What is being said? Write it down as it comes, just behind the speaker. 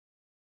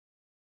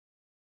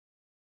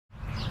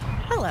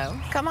Hello,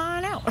 come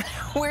on out.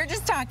 We're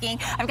just talking.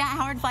 I've got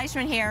Howard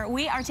Fleischmann here.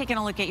 We are taking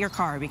a look at your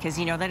car because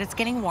you know that it's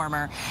getting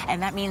warmer,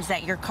 and that means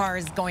that your car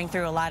is going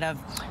through a lot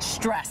of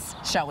stress,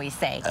 shall we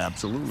say.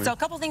 Absolutely. So a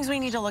couple things we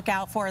need to look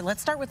out for.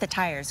 Let's start with the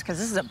tires because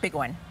this is a big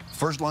one.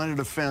 First line of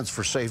defense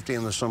for safety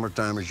in the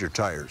summertime is your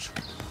tires.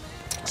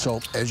 So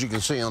as you can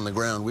see on the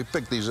ground, we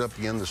picked these up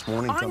again this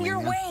morning. On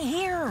your way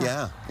here.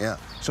 Yeah.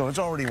 So it's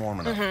already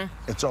warming up.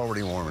 It's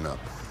already warming up.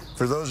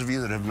 For those of you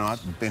that have not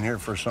been here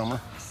for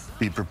summer,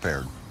 be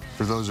prepared.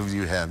 For those of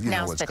you who have, you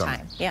know what's coming.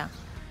 Now's the time, yeah.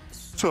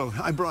 So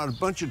I brought a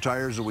bunch of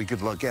tires that we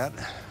could look at.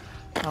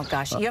 Oh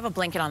gosh, you have a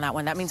blanket on that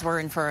one. That means we're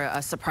in for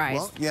a surprise.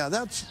 Well, yeah,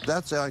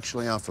 that's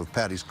actually off of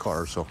Patty's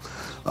car. So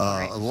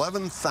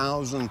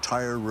 11,000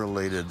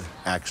 tire-related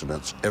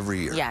accidents every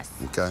year. Yes.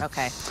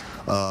 Okay.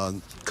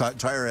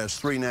 Tire has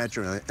three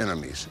natural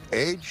enemies: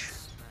 age,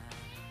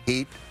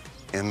 heat,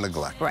 and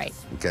neglect. Right.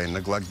 Okay,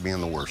 neglect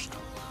being the worst.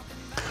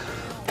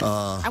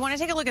 I want to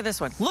take a look at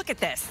this one. Look at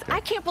this. Okay.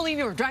 I can't believe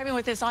you were driving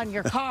with this on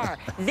your car.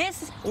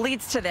 This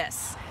leads to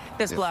this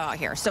blowout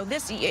here. So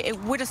this, it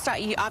would have stopped.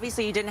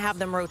 Obviously, you didn't have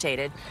them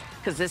rotated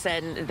because this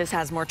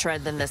has more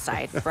tread than this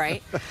side,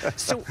 right?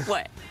 So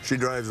what? She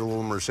drives a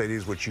little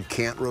Mercedes, which you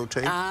can't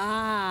rotate.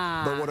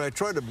 Ah. But what I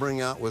try to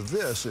bring out with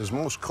this is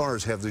most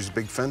cars have these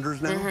big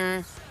fenders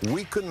now.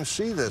 We couldn't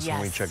see this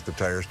when we checked the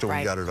tires till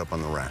we got it up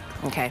on the rack.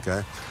 Okay.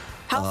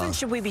 How often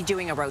should we be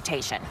doing a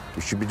rotation?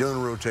 You should be doing a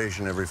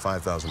rotation every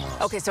 5,000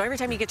 miles. Okay, so every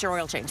time you get your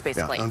oil change,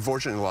 basically. Yeah,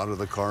 unfortunately, a lot of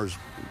the cars,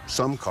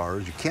 some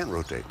cars, you can't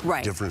rotate.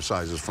 Right. Different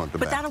sizes front to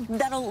back. But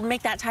that'll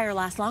make that tire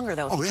last longer,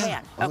 though, if you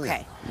can. Oh,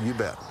 yeah. You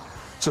bet.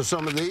 So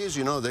some of these,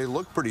 you know, they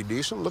look pretty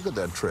decent. Look at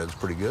that tread, it's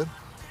pretty good.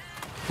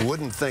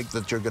 Wouldn't think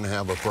that you're going to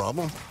have a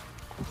problem.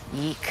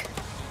 Eek.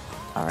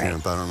 All right.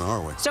 Camp out on the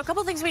highway. So a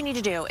couple things we need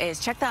to do is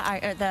check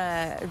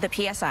the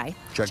PSI,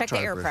 check the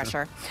air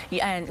pressure,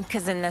 and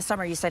because in the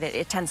summer you said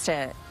it tends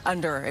to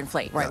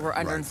underinflate, right? We're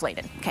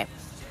underinflated. Okay.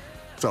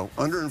 So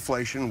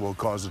underinflation will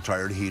cause the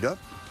tire to heat up,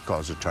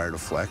 cause the tire to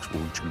flex,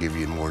 which will give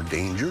you more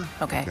danger.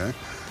 Okay.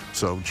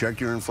 So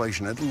check your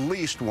inflation at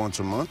least once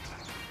a month.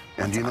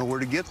 And do you know where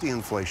to get the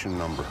inflation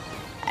number?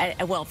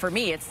 Well, for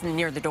me, it's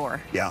near the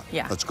door. Yeah.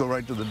 Let's go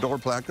right to the door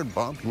placard.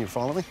 Bob, can you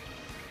follow me?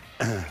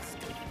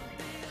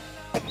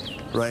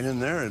 Right in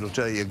there, it'll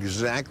tell you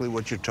exactly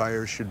what your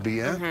tires should be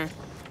at.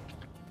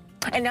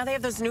 And now they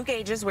have those new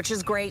gauges, which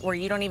is great, where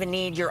you don't even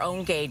need your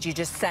own gauge. You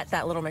just set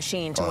that little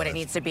machine to what it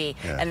needs to be,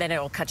 and then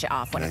it'll cut you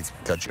off when it's...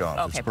 Cut you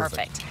off. Okay,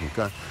 perfect.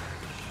 Okay.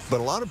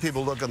 But a lot of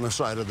people look on the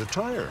side of the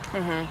tire.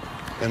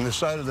 And the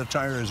side of the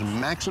tire is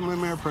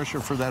maximum air pressure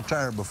for that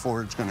tire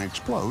before it's going to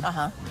explode.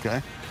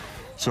 Okay.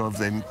 So if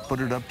they put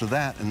it up to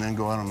that and then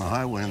go out on the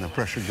highway and the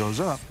pressure goes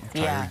up,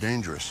 the tire's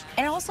dangerous.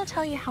 And it'll also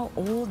tell you how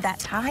old that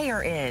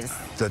tire is.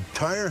 The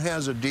tire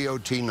has a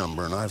DOT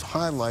number, and I've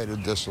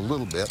highlighted this a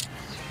little bit.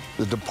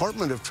 The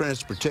Department of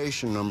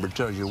Transportation number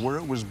tells you where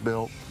it was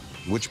built,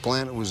 which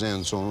plant it was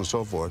in, so on and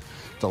so forth.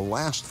 The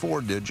last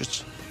four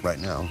digits, right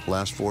now,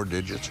 last four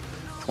digits,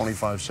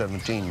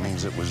 2517,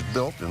 means it was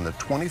built in the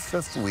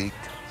 25th week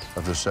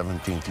of the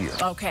 17th year.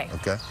 Okay.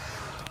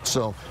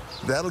 So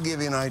that'll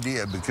give you an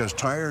idea, because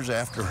tires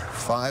after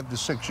 5 to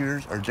 6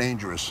 years are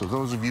dangerous. So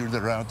those of you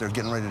that are out there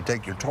getting ready to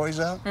take your toys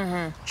out,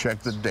 check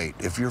the date.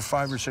 If you're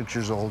 5 or 6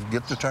 years old,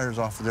 get the tires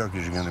off of there,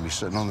 because you're going to be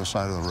sitting on the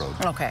side of the road.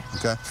 Okay.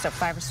 So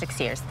 5 or 6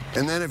 years.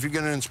 And then if you're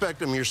going to inspect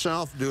them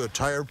yourself, do a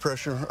tire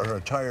pressure or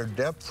a tire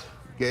depth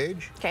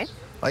gauge.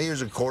 I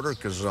use a quarter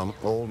because I'm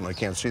old and I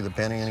can't see the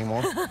penny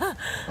anymore.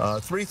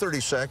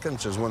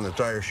 3/32 is when the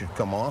tire should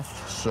come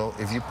off. So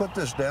if you put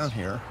this down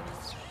here,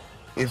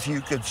 if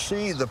you could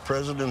see the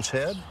president's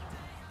head,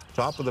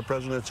 top of the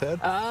president's head,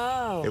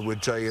 it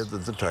would tell you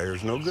that the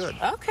tire's no good.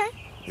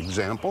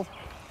 Example.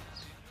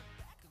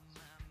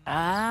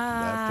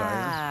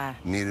 That tire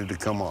needed to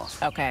come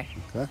off.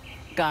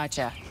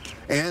 Gotcha.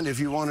 And if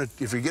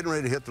you're getting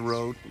ready to hit the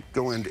road,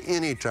 go into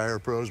any Tire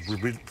Pros.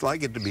 We'd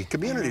like it to be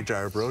Community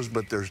Tire Pros,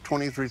 but there's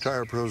 23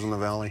 Tire Pros in the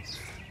valley.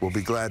 We'll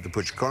be glad to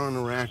put your car on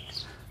the rack.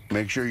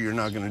 Make sure you're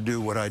not going to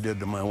do what I did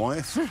to my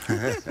wife.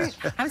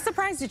 I'm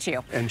surprised at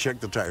you. And check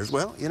the tires.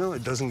 Well, you know,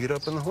 it doesn't get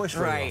up in the hoist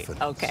very often.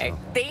 So.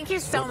 Thank you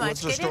so much.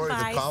 What's the story of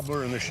the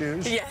cobbler and the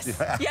shoes? Yes,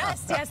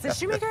 the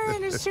shoemaker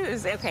and his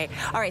shoes. Okay.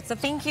 All right, so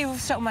thank you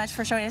so much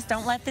for showing us.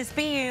 Don't let this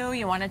be you.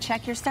 You want to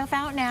check your stuff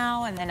out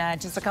now, and then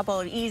just a couple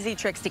of easy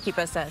tricks to keep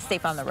us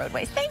safe on the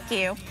roadways. Thank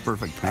you.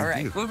 Perfect. All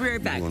right, we'll be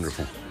right back.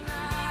 Wonderful.